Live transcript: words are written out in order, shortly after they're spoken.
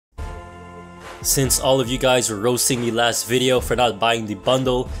Since all of you guys were roasting me last video for not buying the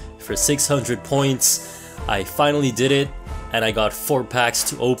bundle for 600 points, I finally did it and I got 4 packs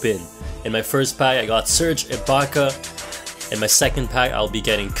to open. In my first pack I got Serge Ibaka. In my second pack I'll be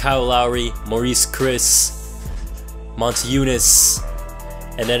getting Kyle Lowry, Maurice Chris, Montejunas.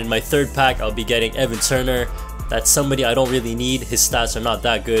 And then in my third pack I'll be getting Evan Turner. That's somebody I don't really need, his stats are not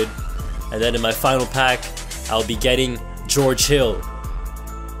that good. And then in my final pack I'll be getting George Hill.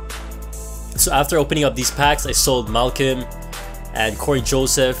 So after opening up these packs, I sold Malcolm and Corey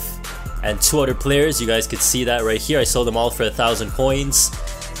Joseph and 2 other players. You guys could see that right here. I sold them all for 1,000 coins.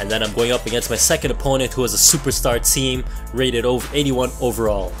 And then I'm going up against my second opponent, who has a superstar team rated over 81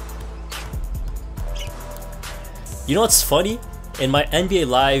 overall. You know what's funny? In my NBA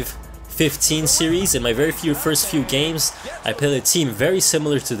Live 15 series, in my first few games, I played a team very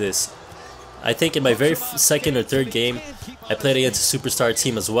similar to this. I think in my very second or third game, I played against a superstar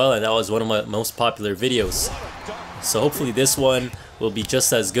team as well, and that was one of my most popular videos. So hopefully this one will be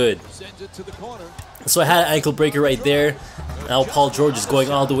just as good. So I had an ankle breaker right there. Now Paul George is going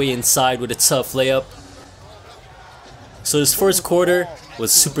all the way inside with a tough layup. So this first quarter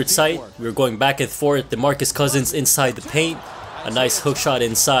was super tight. We were going back and forth. DeMarcus Cousins inside the paint. A nice hook shot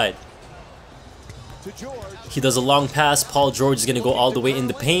inside. He does a long pass. Paul George is going to go all the way in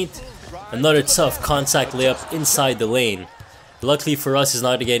the paint. Another tough contact layup inside the lane. Luckily for us, he's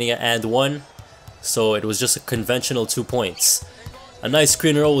not getting an and one, so it was just a conventional 2 points. A nice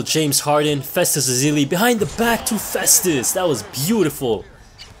screen roll with James Harden. Festus Ezeli behind the back to Festus. That was beautiful.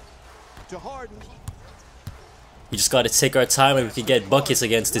 We just got to take our time and we can get buckets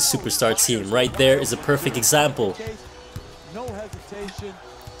against this superstar team. Right there is a perfect example.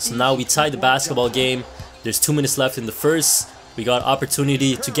 So now we tied the basketball game. There's 2 minutes left in the first. We got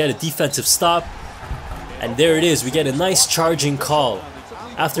opportunity to get a defensive stop. And there it is. We get a nice charging call.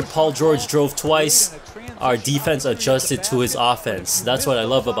 After Paul George drove twice, our defense adjusted to his offense. That's what I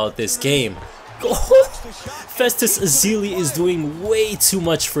love about this game. Festus Ezeli is doing way too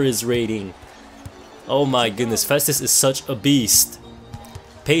much for his rating. Oh my goodness, Festus is such a beast.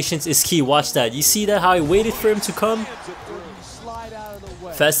 Patience is key. Watch that. You see that, how I waited for him to come?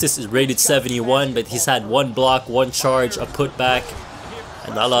 Festus is rated 71, but he's had 1 block, 1 charge, a putback,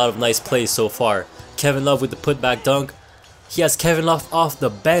 and a lot of nice plays so far. Kevin Love with the putback dunk. He has Kevin Love off the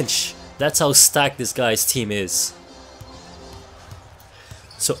bench. That's how stacked this guy's team is.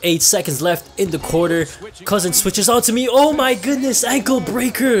 So 8 seconds left in the quarter. Cousins switches on to me. Oh my goodness, ankle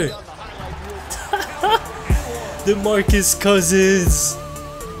breaker. DeMarcus Cousins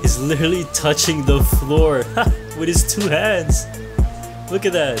is literally touching the floor with his 2 hands. Look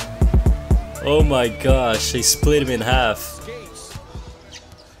at that. Oh my gosh, they split him in half.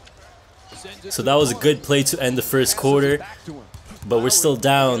 So that was a good play to end the first quarter, but we're still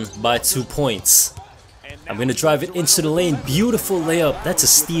down by 2 points. I'm going to drive it into the lane. Beautiful layup. That's a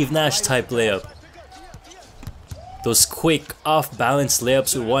Steve Nash type layup. Those quick off-balance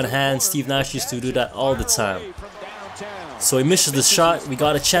layups with 1 hand, Steve Nash used to do that all the time. So he misses the shot. We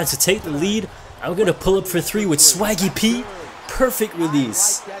got a chance to take the lead. I'm going to pull up for 3 with Swaggy P. Perfect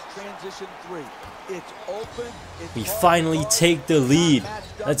release. We finally take the lead.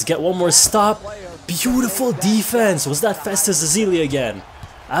 Let's get 1 more stop. Beautiful defense. Was that Festus Ezeli again?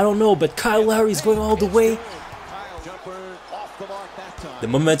 I don't know, but Kyle Lowry is going all the way. The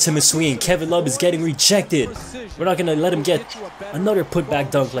momentum is swinging. Kevin Love is getting rejected. We're not going to let him get another putback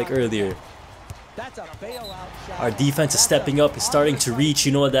dunk like earlier. Our defense is stepping up. It's starting to reach.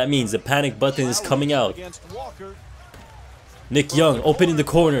 You know what that means. The panic button is coming out. Nick Young open in the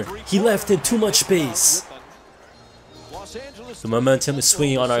corner. He left in too much space. The momentum is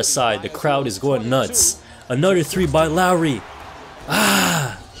swinging on our side. The crowd is going nuts. Another 3 by Lowry.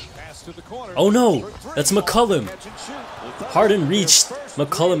 Ah! Oh no! That's McCollum. Harden reached.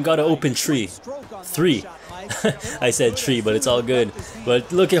 McCollum got an open 3. I said 3, but it's all good. But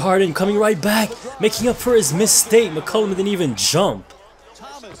look at Harden coming right back, making up for his mistake. McCollum didn't even jump.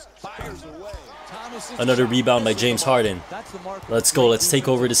 Another rebound by James Harden. Let's go. Let's take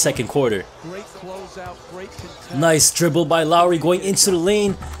over the second quarter. Nice dribble by Lowry going into the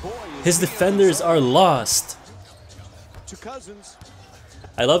lane. His defenders are lost.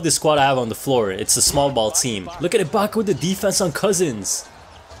 I love the squad I have on the floor. It's a small ball team. Look at Ibaka with the defense on Cousins.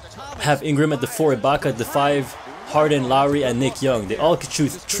 I have Ingram at the 4, Ibaka at the 5, Harden, Lowry, and Nick Young. They all could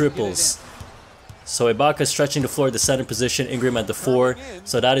shoot triples. So Ibaka stretching the floor at the center position, Ingram at the 4.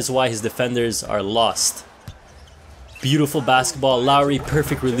 So that is why his defenders are lost. Beautiful basketball. Lowry,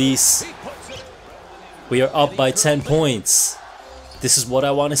 perfect release. We are up by 10 points. This is what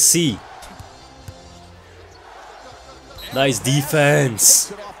I want to see. Nice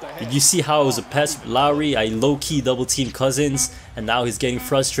defense. Did you see how it was a pest? Lowry, I low-key double-team Cousins, and now he's getting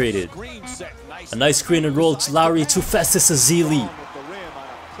frustrated. A nice screen and roll to Lowry to Festus Ezeli.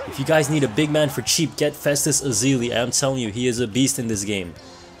 If you guys need a big man for cheap, get Festus Ezeli. I'm telling you, he is a beast in this game.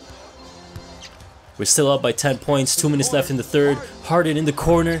 We're still up by 10 points, 2 minutes left in the third. Harden in the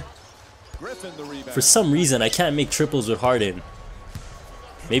corner. For some reason, I can't make triples with Harden.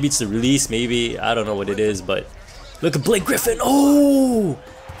 Maybe it's the release, maybe, I don't know what it is, but look at Blake Griffin. Oh!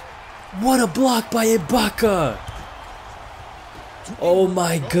 What a block by Ibaka! Oh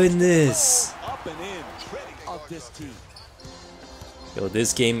my goodness! Yo,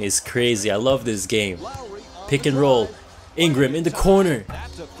 this game is crazy. I love this game. Pick and roll. Ingram in the corner.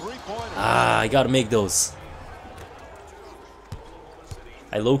 I gotta make those.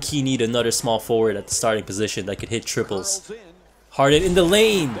 I low-key need another small forward at the starting position that could hit triples. Harden in the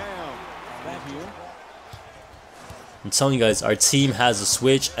lane. I'm telling you guys, our team has a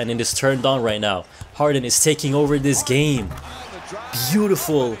switch and it is turned on right now. Harden is taking over this game.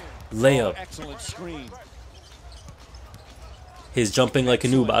 Beautiful layup. He's jumping like a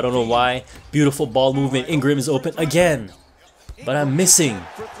noob. I don't know why. Beautiful ball movement. Ingram is open again. But I'm missing.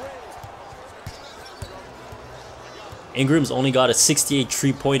 Ingram's only got a 68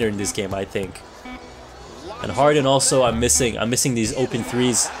 3-pointer in this game, I think. And Harden also, I'm missing these open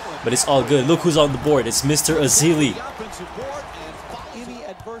threes. But it's all good. Look who's on the board. It's Mr. Ezeli.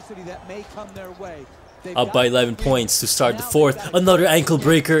 Up by 11 points to start the fourth. Another ankle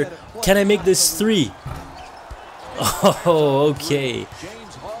breaker. Can I make this 3? Oh, okay.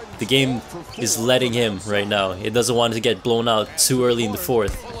 The game is letting him right now. It doesn't want to get blown out too early in the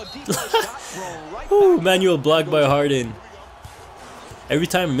fourth. Ooh, manual block by Harden. Every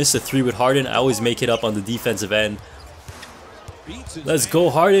time I miss a 3 with Harden, I always make it up on the defensive end. Let's go,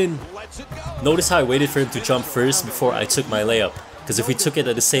 Harden. Notice how I waited for him to jump first before I took my layup. Because if we took it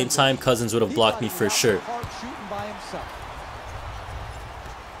at the same time, Cousins would have blocked me for sure.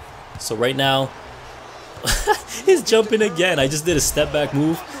 So right now, he's jumping again. I just did a step back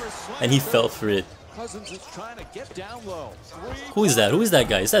move and he fell for it. Who is that? Who is that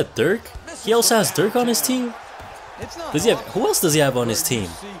guy? Is that Dirk? He also has Dirk on his team? Does he have, who else does he have on his team?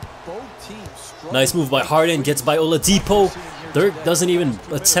 Nice move by Harden, gets by Oladipo. Dirk doesn't even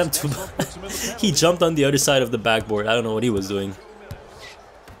attempt to. He jumped on the other side of the backboard. I don't know what he was doing.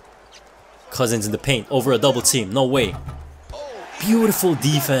 Cousins in the paint over a double team. No way. Beautiful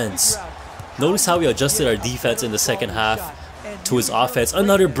defense. Notice how we adjusted our defense in the second half to his offense.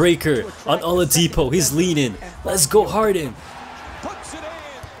 Another breaker on Oladipo. He's leaning. Let's go, Harden.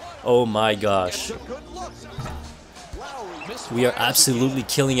 Oh my gosh. We are absolutely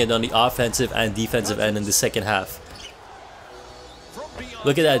killing it on the offensive and defensive end in the second half.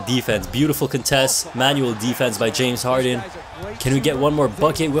 Look at that defense. Beautiful contest. Manual defense by James Harden. Can we get one more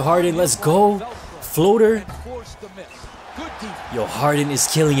bucket with Harden? Let's go. Floater. Yo, Harden is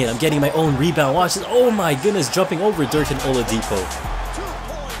killing it. I'm getting my own rebound. Watch this. Oh my goodness. Jumping over Dirk and Oladipo.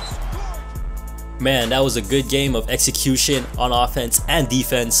 Man, that was a good game of execution on offense and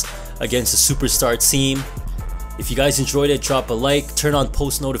defense against a superstar team. If you guys enjoyed it, drop a like, turn on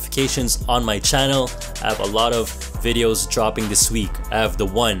post notifications on my channel. I have a lot of videos dropping this week. I have The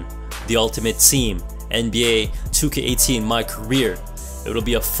One, The Ultimate Team, NBA 2K18, My Career. It'll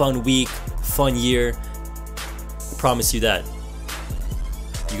be a fun week, fun year. I promise you that.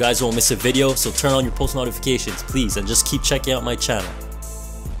 You guys won't miss a video, so turn on your post notifications, please, and just keep checking out my channel.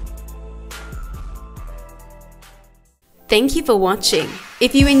 Thank you for watching.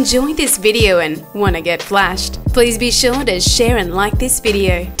 If you enjoyed this video and want to get flashed, please be sure to share and like this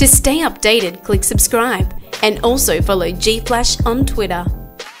video. To stay updated, click subscribe and also follow GFlash on Twitter.